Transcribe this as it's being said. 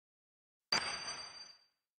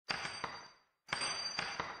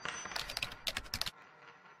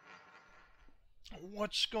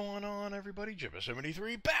What's going on, everybody? Jibba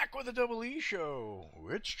 73 back with a Double E show.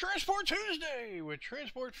 It's Transport Tuesday with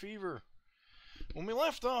Transport Fever. When we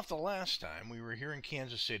left off the last time, we were here in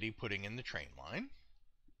Kansas City putting in the train line,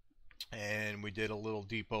 and we did a little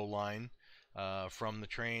depot line from the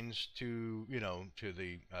trains to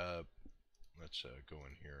the let's go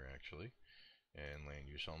in here actually and land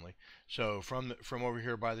use only. So from over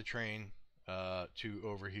here by the train to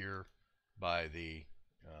over here by the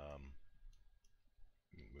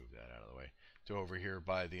move that out of the way, to over here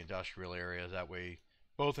by the industrial area. That way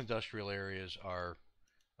both industrial areas are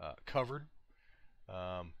covered.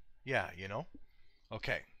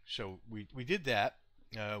 Okay, so we did that.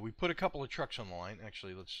 We put a couple of trucks on the line.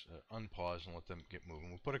 Actually, let's unpause and let them get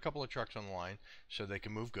moving. We put a couple of trucks on the line so they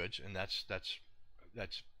can move goods, and that's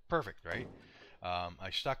perfect, right? I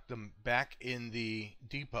stuck them back in the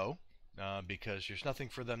depot because there's nothing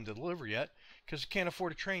for them to deliver yet, because I can't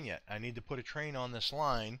afford a train yet. I need to put a train on this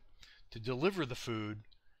line to deliver the food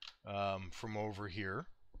from over here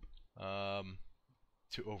to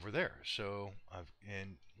over there. So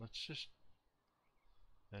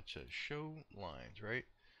that's a show lines, right?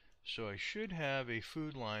 So I should have a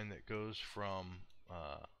food line that goes from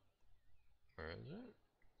where is it?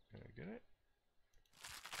 Can I get it?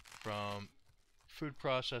 From food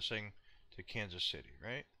processing to Kansas City,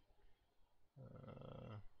 right?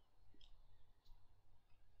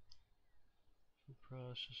 Food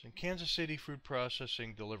processing, Kansas City food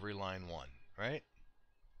processing delivery line 1, right?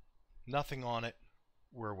 Nothing on it.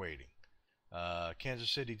 We're waiting.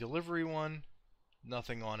 Kansas City delivery 1,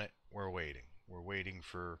 nothing on it. We're waiting. We're waiting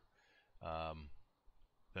for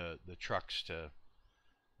the trucks to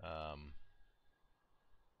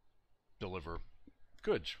deliver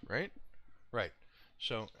goods, right? Right.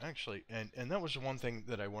 So actually, and that was the one thing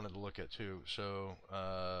that I wanted to look at too. So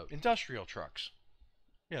industrial trucks,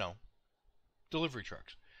 delivery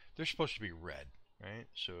trucks, they're supposed to be red, right?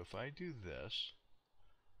 So if I do this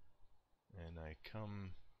and I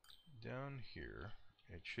come down here,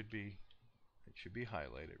 it should be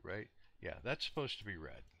highlighted, right? Yeah, that's supposed to be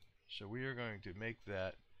red. So we are going to make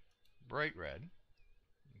that bright red.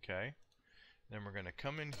 Okay. Then we're going to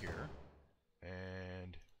come in here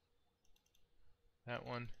and that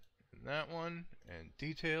one and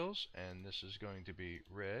details, and this is going to be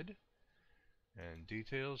red, and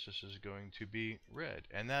details, this is going to be red,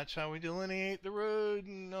 and that's how we delineate the road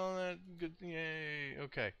and all that good. Yay.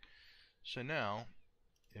 Okay, so now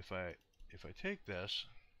if I take this,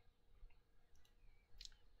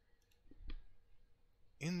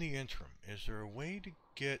 in the interim, is there a way to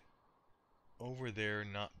get over there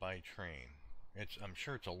not by train? I'm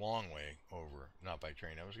sure it's a long way over, not by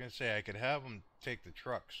train. I was going to say I could have them take the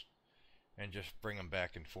trucks and just bring them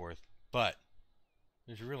back and forth, but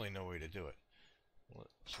there's really no way to do it.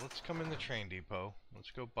 So let's come in the train depot.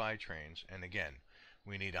 Let's go buy trains, and again,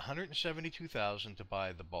 we need $172,000 to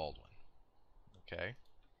buy the Baldwin. Okay.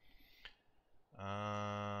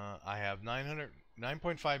 I have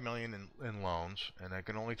 $9.5 million in loans, and I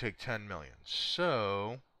can only take $10 million.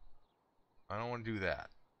 So I don't want to do that.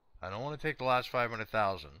 I don't want to take the last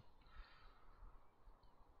 $500,000.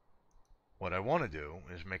 What I want to do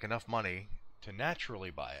is make enough money to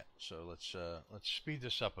naturally buy it. So let's speed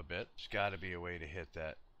this up a bit. There's got to be a way to hit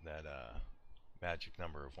that magic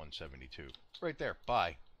number of 172. Right there.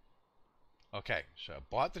 Buy. Okay, so I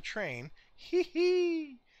bought the train. Hee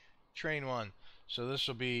hee. Train 1. So this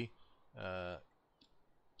will be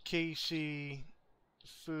KC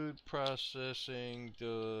Food Processing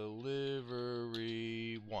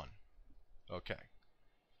Delivery 1. Okay.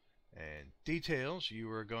 And details,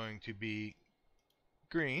 you are going to be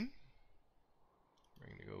green. We're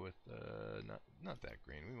going to go with not that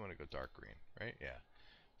green. We want to go dark green, right? Yeah.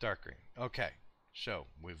 Dark green. Okay. So,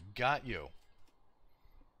 we've got you.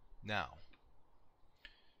 Now,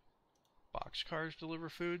 boxcars deliver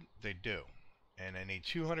food? They do. And I need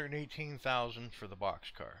 $218,000 for the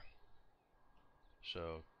boxcar.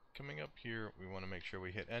 So coming up here, we want to make sure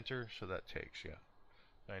we hit enter, so that takes, yeah.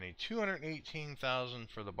 I need $218,000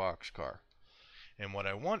 for the boxcar. And what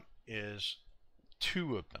I want is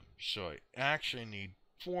 2 of them. So I actually need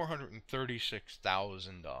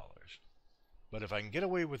 $436,000. But if I can get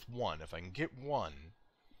away with 1, if I can get 1,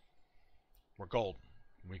 we're golden.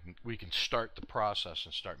 We can start the process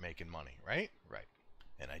and start making money, right? Right.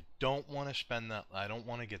 And I don't want to spend that. I don't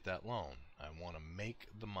want to get that loan. I want to make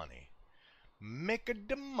the money. Make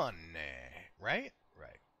the money, right?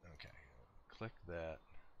 Right. Okay. Click that.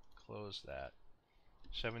 Close that.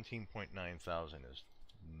 17.9 thousand is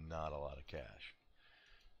not a lot of cash.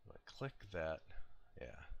 If I click that,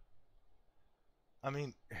 yeah. I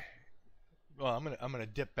mean, well, I'm gonna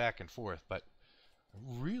dip back and forth, but I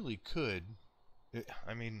really could.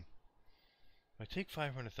 I mean, if I take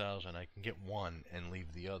 500,000, I can get one and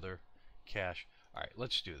leave the other cash. All right,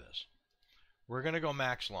 let's do this. We're going to go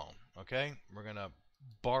max loan, okay? We're going to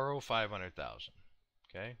borrow 500,000,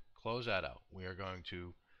 okay? Close that out. We are going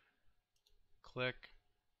to click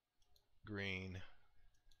green,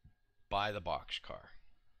 buy the boxcar,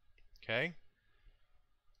 okay?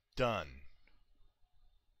 Done.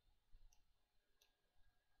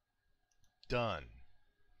 Done.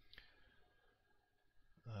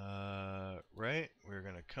 Right, we're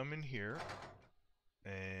going to come in here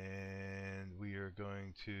and we are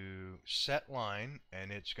going to set line,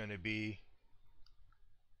 and it's going to be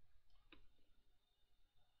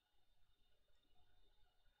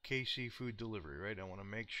KC food delivery, right? I want to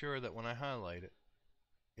make sure that when I highlight it,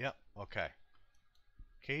 yep, okay.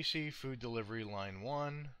 KC food delivery line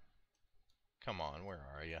 1. Come on, where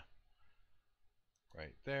are you?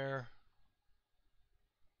 Right there.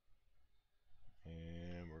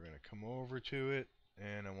 And we're going to come over to it,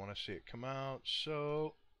 and I want to see it come out.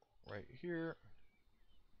 So, right here.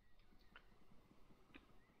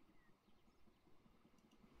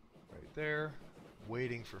 Right there.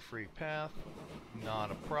 Waiting for free path.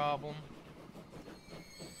 Not a problem.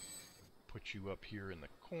 Put you up here in the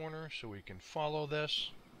corner so we can follow this.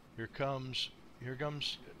 Here comes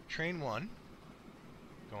train 1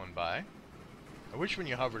 going by. I wish when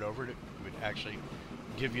you hovered over it, it would actually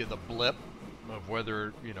give you the blip of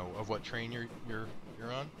whether, you know, of what train you're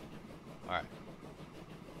on. All right.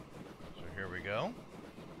 So here we go.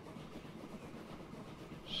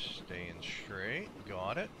 Staying straight.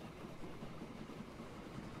 Got it.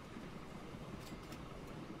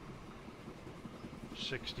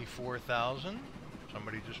 $64,000.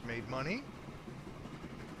 Somebody just made money.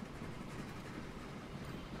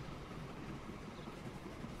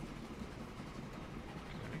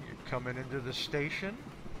 Okay, you're coming into the station.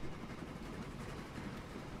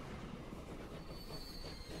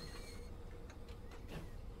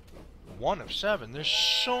 One of 7. There's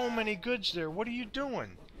so many goods there. What are you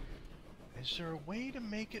doing? Is there a way to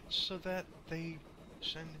make it so that they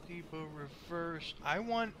send the depot reverse? I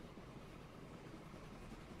want...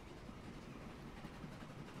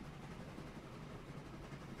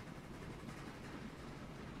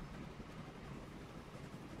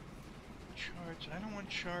 charts. I don't want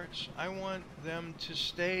charts. I want them to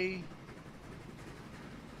stay...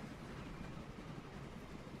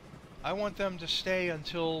 I want them to stay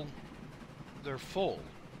until they're full.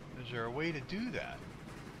 Is there a way to do that?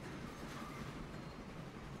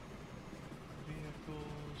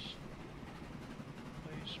 Vehicles,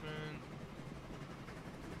 placement.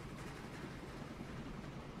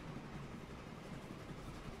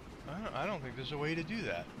 I don't think there's a way to do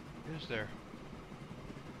that, is there?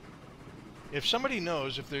 If somebody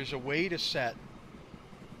knows if there's a way to set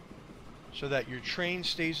so that your train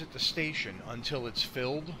stays at the station until it's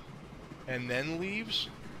filled and then leaves,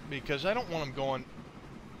 because I don't want them going,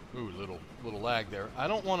 ooh, little lag there. I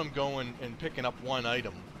don't want them going and picking up one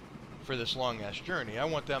item for this long ass journey. I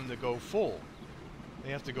want them to go full.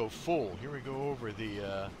 They have to go full. Here we go over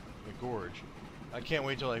the gorge. I can't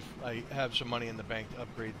wait till I have some money in the bank to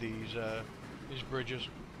upgrade these bridges.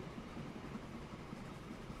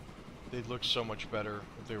 They'd look so much better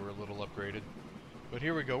if they were a little upgraded. But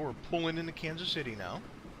here we go. We're pulling into Kansas City now.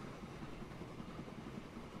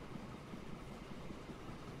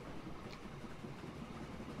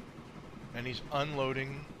 And he's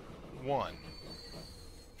unloading 1.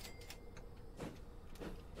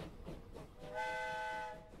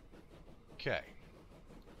 Okay.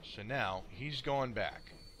 So now he's going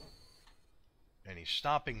back. And he's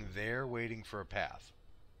stopping there waiting for a path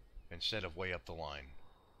instead of way up the line.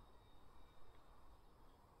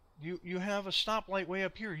 You have a stoplight way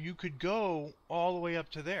up here. You could go all the way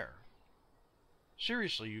up to there.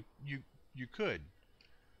 Seriously, you could.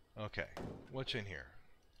 Okay. What's in here?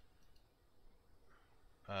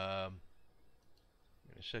 I'm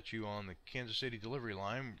going to set you on the Kansas City delivery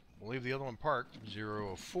line. We'll leave the other one parked.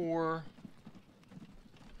 004.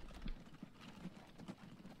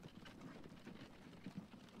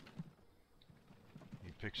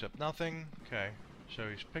 He picks up nothing. Okay, so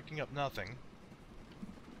he's picking up nothing.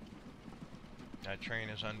 That train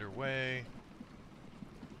is underway.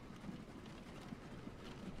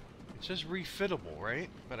 It says refittable, right?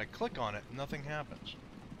 But I click on it and nothing happens.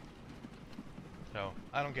 So,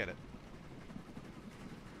 I don't get it.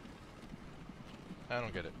 I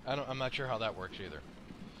don't get it. I'm not sure how that works either.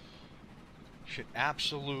 You should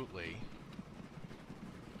absolutely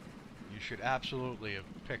have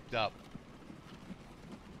picked up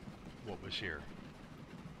what was here.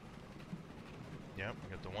 Yep, we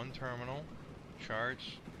got the one terminal. charts.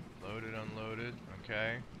 Loaded, unloaded.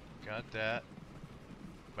 Okay. Got that.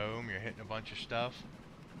 Boom, you're hitting a bunch of stuff.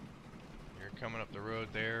 You're coming up the road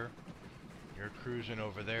there. You're cruising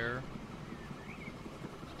over there.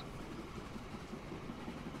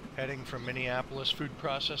 Heading from Minneapolis Food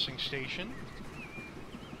Processing Station.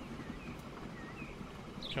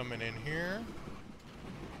 Coming in here.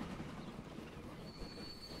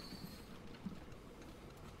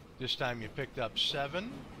 This time you picked up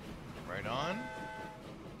 7. Right on.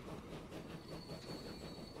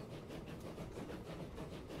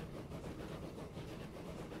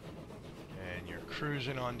 And you're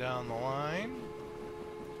cruising on down the line.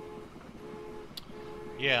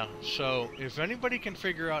 Yeah, so if anybody can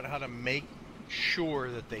figure out how to make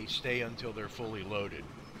sure that they stay until they're fully loaded,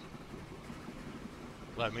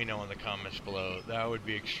 let me know in the comments below. That would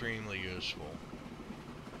be extremely useful.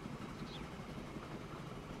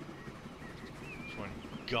 There's one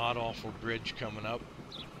god-awful bridge coming up.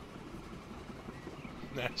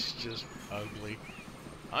 That's just ugly.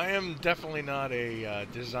 I am definitely not a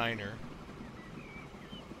designer.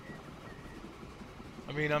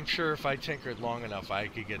 I mean, I'm sure if I tinkered long enough, I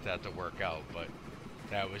could get that to work out, but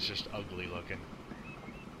that was just ugly looking.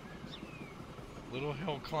 Little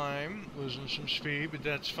hill climb, losing some speed, but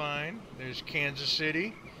that's fine. There's Kansas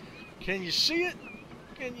City. Can you see it?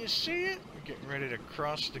 Can you see it? We're getting ready to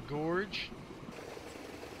cross the gorge.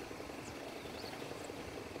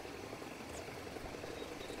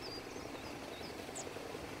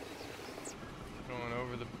 Going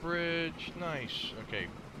over the bridge. Nice. Okay,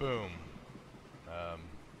 boom.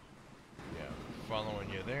 Yeah, following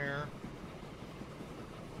you there.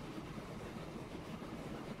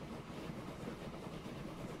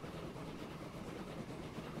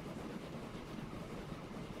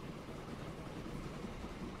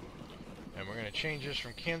 And we're going to change this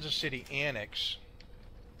from Kansas City Annex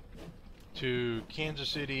to Kansas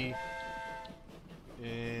City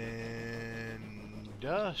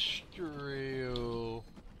Industrial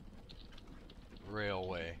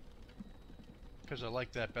Railway. Because I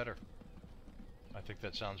like that better. I think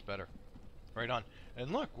that sounds better. Right on.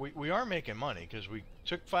 And look, we are making money because we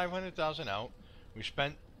took 500,000 out. We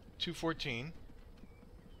spent 214,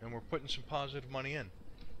 and we're putting some positive money in.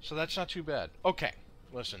 So that's not too bad. Okay,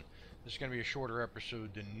 listen, this is going to be a shorter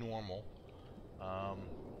episode than normal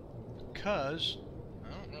because I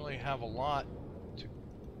don't really have a lot to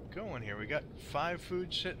go in here. We got 5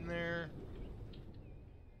 food sitting there.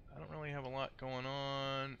 I don't really have a lot going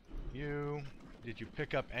on. You... Did you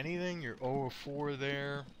pick up anything? You're 0 of 4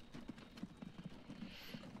 there.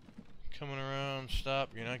 Coming around, stop.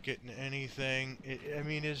 You're not getting anything. I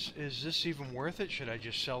mean, is this even worth it? Should I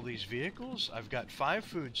just sell these vehicles? I've got 5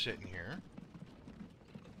 food sitting here.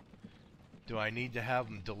 Do I need to have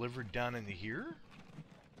them delivered down into here?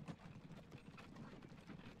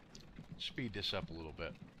 Speed this up a little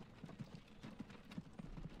bit.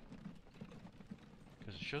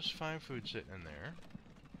 Because it's just 5 food sitting in there.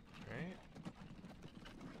 Right?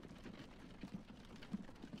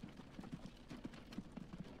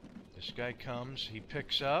 This guy comes, he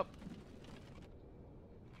picks up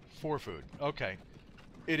 4 food. Okay.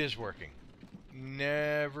 It is working.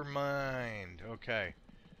 Never mind. Okay.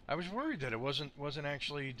 I was worried that it wasn't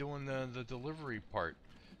actually doing the delivery part.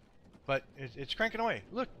 But it's cranking away.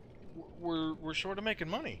 Look, we're sort of making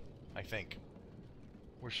money, I think.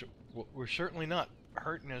 We're certainly not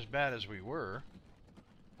hurting as bad as we were.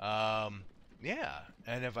 Yeah,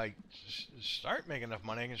 and if I start making enough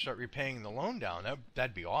money, I can start repaying the loan down.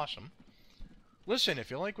 That'd be awesome. Listen,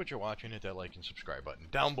 if you like what you're watching, hit that like and subscribe button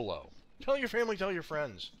down below. Tell your family, tell your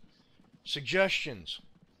friends. Suggestions.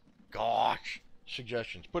 Gosh,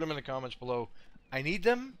 suggestions. Put them in the comments below. I need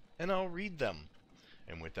them, and I'll read them.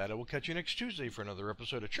 And with that, I will catch you next Tuesday for another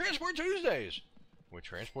episode of Transport Tuesdays with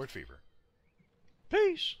Transport Fever.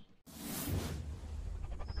 Peace.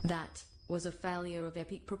 That was a failure of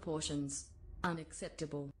epic proportions.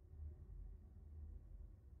 Unacceptable.